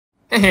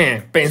嘿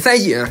嘿，本赛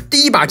季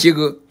第一把杰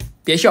哥，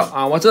别笑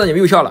啊！我知道你们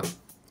又笑了。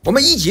我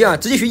们1级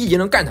直接学1技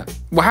能干他，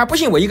我还不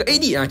信我一个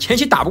AD 前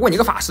期打不过你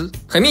个法师。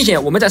很明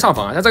显我们在上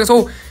方但这个时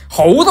候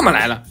猴子们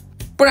来了，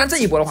不然这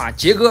一波的话，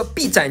杰哥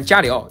必斩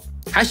加疗，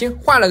还行，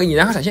换了个引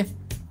燃和闪现，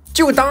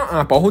就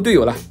当保护队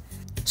友了。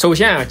首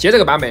先杰这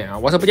个版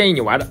本我是不建议你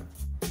玩的，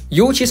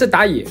尤其是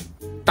打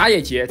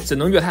野杰只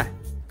能虐态，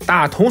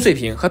打同水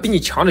平和比你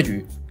强的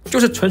局，就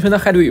是纯纯的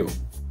害队友。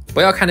不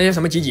要看那些什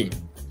么集锦，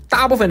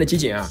大部分的集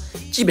锦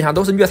基本上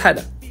都是虐态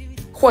的，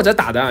或者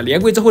打的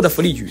连跪之后的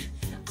福利局，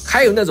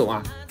还有那种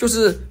就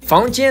是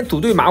房间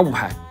组队码5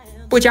排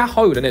不加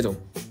好友的那种，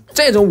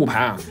这种5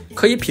排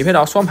可以匹配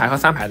到双排和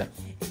3排的，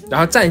然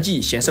后战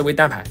绩显示为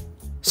单排。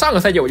上个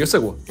赛季我就试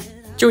过，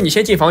就你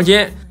先进房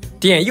间，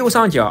点右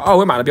上角2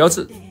维码的标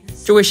志，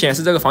就会显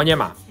示这个房间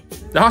码，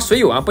然后水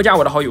友不加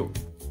我的好友，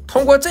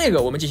通过这个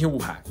我们进行5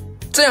排，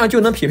这样就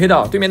能匹配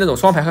到对面那种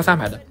双排和3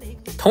排的。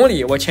同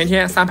理，我前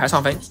天3排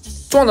上分，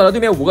撞到了对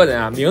面5个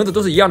人名字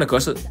都是一样的格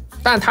式，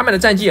但他们的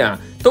战绩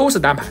都是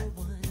单排，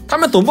他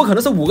们总不可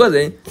能是5个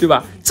人对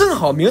吧？正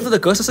好名字的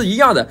格式是一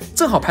样的，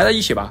正好排在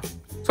一起吧。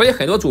所以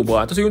很多主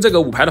播都是用这个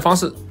5排的方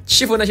式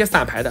欺负那些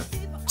3排的，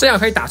这样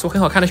可以打出很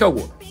好看的效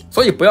果。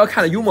所以不要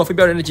看了幽默非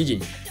标人的集锦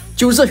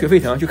就热血沸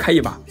腾去开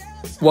一把。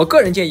我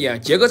个人建议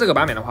杰哥这个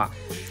版本的话，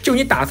就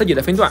你打自己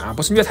的分段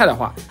不是虐态的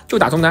话，就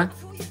打中单。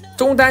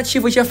中单欺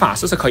负一些法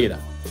师是可以的，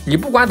你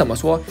不管怎么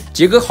说，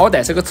杰哥好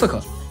歹是个刺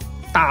客，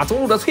打中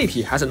路的脆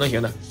皮还是能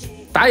行的。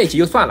打野级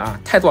就算了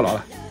太坐牢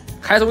了，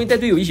还容易带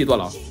队友一起坐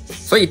牢。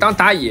所以当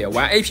打野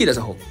玩 AP 的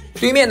时候，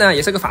对面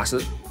也是个法师，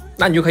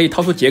那你就可以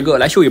掏出杰哥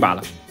来秀一把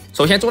了。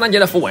首先中单节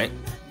的符文、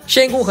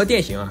仙宫和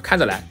电刑看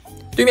着来，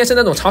对面是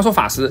那种长手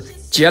法师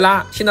杰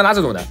拉、辛德拉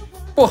这种的，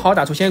不好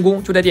打出仙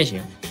宫就带电刑，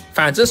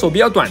反之手比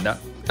较短的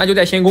那就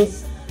带仙宫。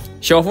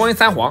小符文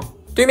3皇，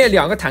对面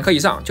2个坦克以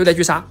上就带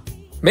狙杀，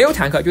没有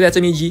坦克就带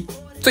致命击，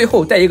最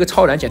后带一个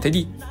超燃减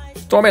CD。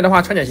 装备的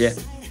话穿甲鞋，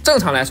正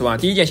常来说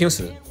第一件星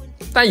矢，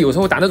但有时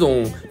候打那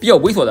种比较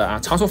猥琐的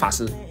长手法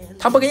师，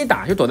他不给你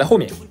打就躲在后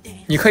面，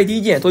你可以第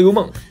一件做幽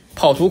梦，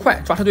跑图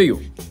快抓他队友。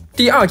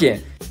第2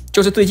件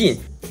就是最近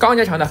刚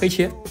加强的黑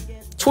切，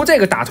出这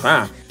个打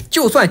团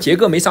就算杰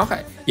哥没伤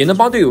害也能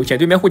帮队友捡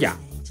对面护甲，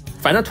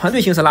反正团队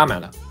形势拉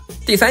满了。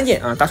第3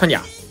件大穿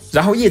甲，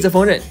然后夜之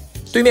锋刃，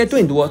对面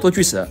盾多做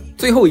巨蛇，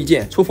最后一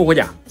件出复活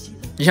甲。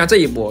你像这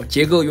一波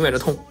杰哥永远的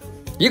痛，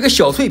一个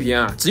小脆皮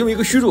只用一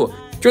个虚弱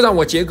就让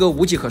我杰哥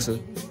无计可施，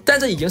但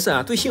这已经是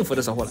最幸福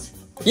的时候了。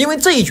因为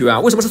这一局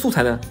为什么是素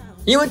材呢？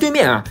因为对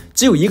面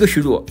只有一个虚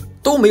弱，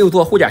都没有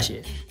做护甲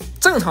鞋。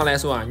正常来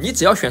说你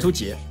只要选出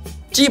杰，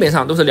基本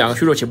上都是2个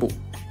虚弱起步，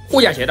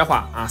护甲鞋的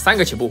话3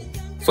个起步。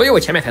所以我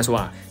前面才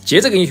说杰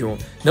这个英雄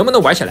能不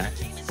能玩起来，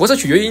不是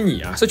取决于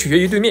你是取决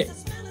于对面。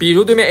比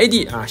如对面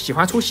AD 喜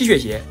欢出吸血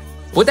鞋，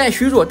不带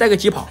虚弱带个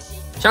疾跑，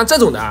像这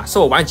种的是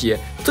我玩杰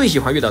最喜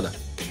欢遇到的。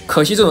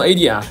可惜这种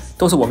AD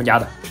都是我们家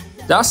的。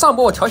然后上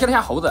波我调戏了一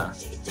下猴子，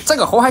这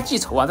个猴还记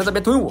仇在这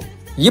边蹲我，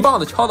一棒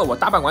子敲得我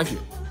大半管血。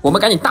我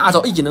们赶紧大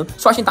招1技能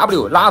刷新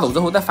W 拉走之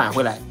后再返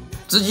回来，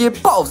直接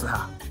爆死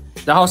他。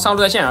然后上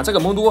路在线这个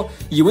蒙多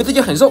以为自己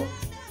很肉，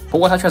不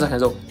过他确实很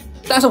肉，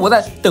但是我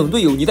在等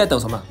队友，你在等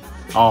什么？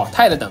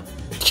他也在等。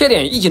贴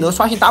脸1技能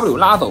刷新 W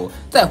拉走，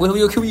再回头一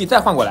个 QE 再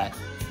换过来，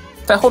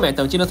在后面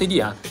等技能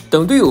CD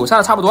等队友杀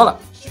的差不多了，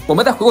我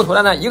们再回过头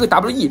来一个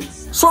WE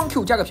双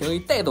Q 加个平 A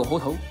带走猴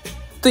头。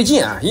最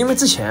近因为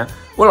之前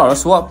我老是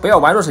说不要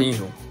玩弱势英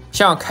雄，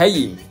像凯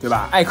隐对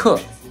吧，艾克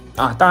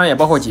当然也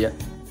包括杰，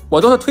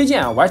我都是推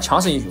荐玩强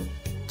势英雄，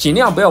尽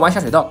量不要玩下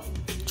水道，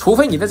除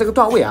非你在这个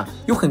段位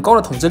有很高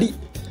的统治力。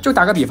就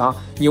打个比方，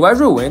你玩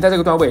瑞文在这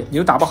个段位你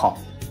都打不好，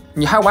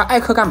你还玩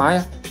艾克干嘛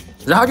呀？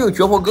然后就有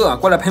绝活哥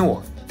过来喷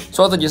我，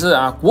说自己是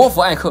国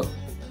服艾克，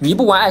你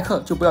不玩艾克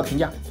就不要评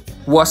价。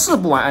我是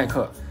不玩艾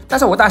克，但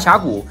是我打峡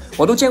谷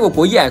我都见过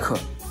国1艾克，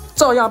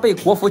照样被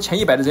国服前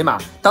100的人马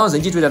当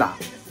人机追着打。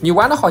你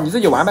玩得好你自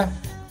己玩呗，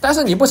但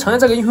是你不承认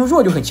这个英雄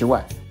弱就很奇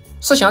怪，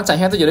是想展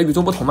现自己的与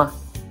众不同吗？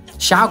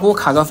峡谷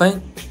卡个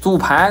分，组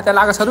牌再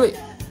拉个车队，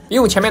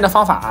用前面的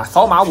方法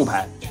扫码5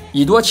排，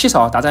以多欺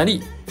少打战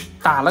力，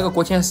打了个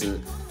国千10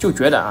就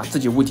觉得自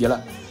己无敌了。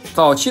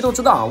早期都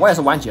知道我也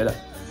是玩杰的，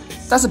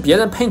但是别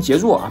人喷杰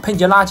弱喷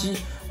杰垃圾，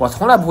我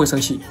从来不会生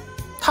气。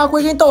他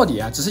归根到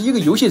底只是一个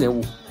游戏人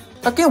物，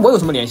他跟我有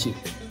什么联系？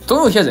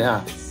总有些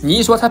人你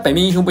一说他本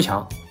命英雄不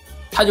强，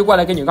他就过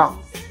来跟你杠。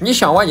你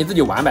想玩你自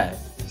己玩呗。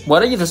我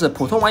的意思是，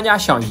普通玩家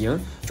想赢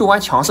就玩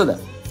强势的，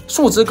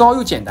数值高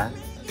又简单，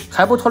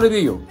还不拖累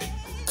队友。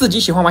自己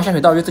喜欢玩下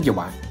水道就自己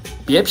玩，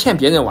别骗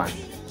别人玩。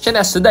现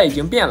在时代已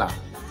经变了，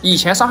以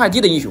前伤害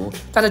低的英雄，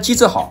但是机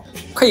制好，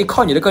可以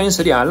靠你的个人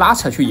实力拉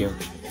扯去赢。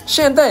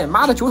现在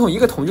妈的9桶1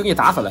个桶就给你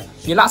打死了，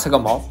你拉扯个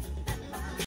毛！